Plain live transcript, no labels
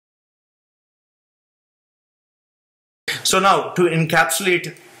So now, to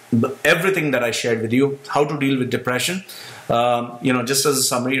encapsulate everything that I shared with you, how to deal with depression, just as a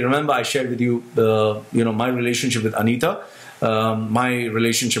summary, remember I shared with you my relationship with Anita, my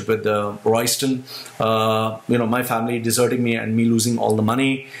relationship with Royston, my family deserting me and me losing all the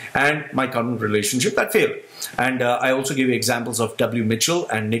money, and my current relationship that failed. And I also gave you examples of W. Mitchell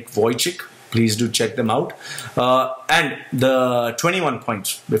and Nick Vujicic. Please do check them out. And the 21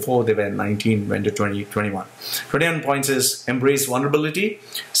 points, before they were 19, went to 20, 21. 21 points is embrace vulnerability.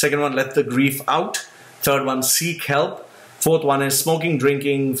 Second one, let the grief out. Third one, seek help. Fourth one is smoking,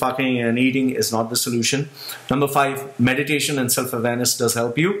 drinking, fucking, and eating is not the solution. Number 5, meditation and self-awareness does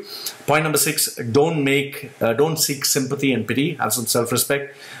help you. Point number 6, don't seek sympathy and pity. Have some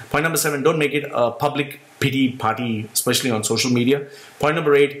self-respect. Point number 7, don't make it a public pity party, especially on social media. Point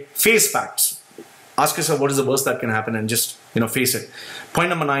number 8, face facts. Ask yourself what is the worst that can happen and just face it. Point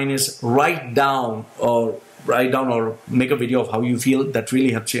number 9 is write down or make a video of how you feel. That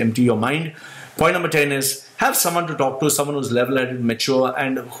really helps you empty your mind. Point number 10 is have someone to talk to, someone who's level-headed, mature,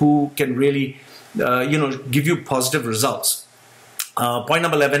 and who can really, give you positive results. Point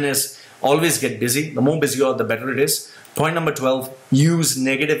number 11 is always get busy. The more busy you are, the better it is. Point number 12, use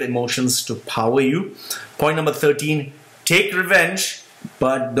negative emotions to power you. Point number 13, take revenge,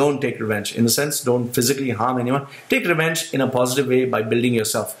 but don't take revenge. In the sense, don't physically harm anyone. Take revenge in a positive way by building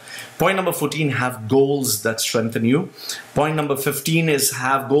yourself. Point number 14, have goals that strengthen you. Point number 15 is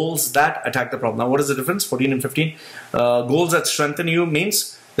have goals that attack the problem. Now, what is the difference, 14 and 15? Goals that strengthen you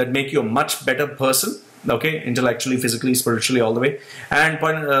means that make you a much better person. Okay, intellectually, physically, spiritually, all the way. And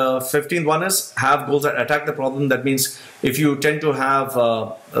point 15th one is have goals that attack the problem. That means if you tend to have,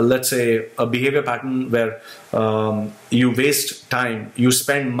 let's say, a behavior pattern where you waste time, you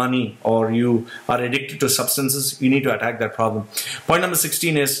spend money, or you are addicted to substances, you need to attack that problem. Point number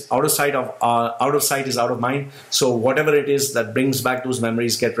 16 is out of sight is out of mind. So whatever it is that brings back those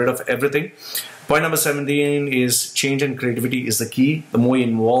memories, get rid of everything. Point number 17 is change and creativity is the key. The more you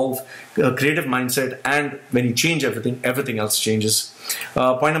involve a creative mindset, and when you change everything, everything else changes.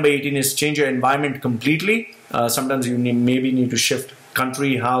 Point number 18 is change your environment completely. Sometimes you maybe need to shift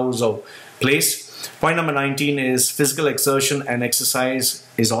country, house, or place. Point number 19 is physical exertion and exercise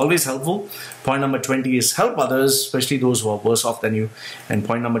is always helpful. Point number 20 is help others, especially those who are worse off than you. And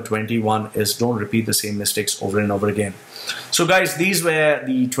point number 21 is don't repeat the same mistakes over and over again. So guys, these were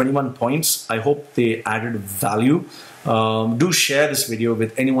the 21 points. I hope they added value. Do share this video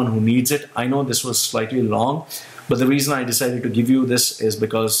with anyone who needs it. I know this was slightly long, but the reason I decided to give you this is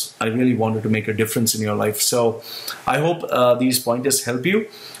because I really wanted to make a difference in your life. So I hope these pointers help you,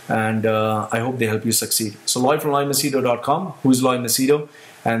 and I hope they help you succeed. So Lloyd from LloydMachedo.com, who is Lloyd Machedo,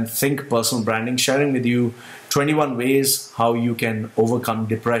 and Think Personal Branding, sharing with you 21 ways how you can overcome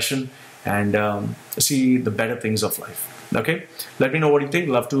depression and see the better things of life. Okay, let me know what you think.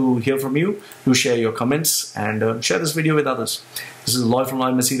 Love to hear from you. Do share your comments and share this video with others. This is Lloyd from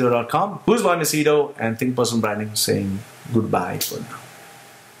LloydMachedo.com, who's Lloyd Machedo, and Think Personal Branding, saying goodbye for now.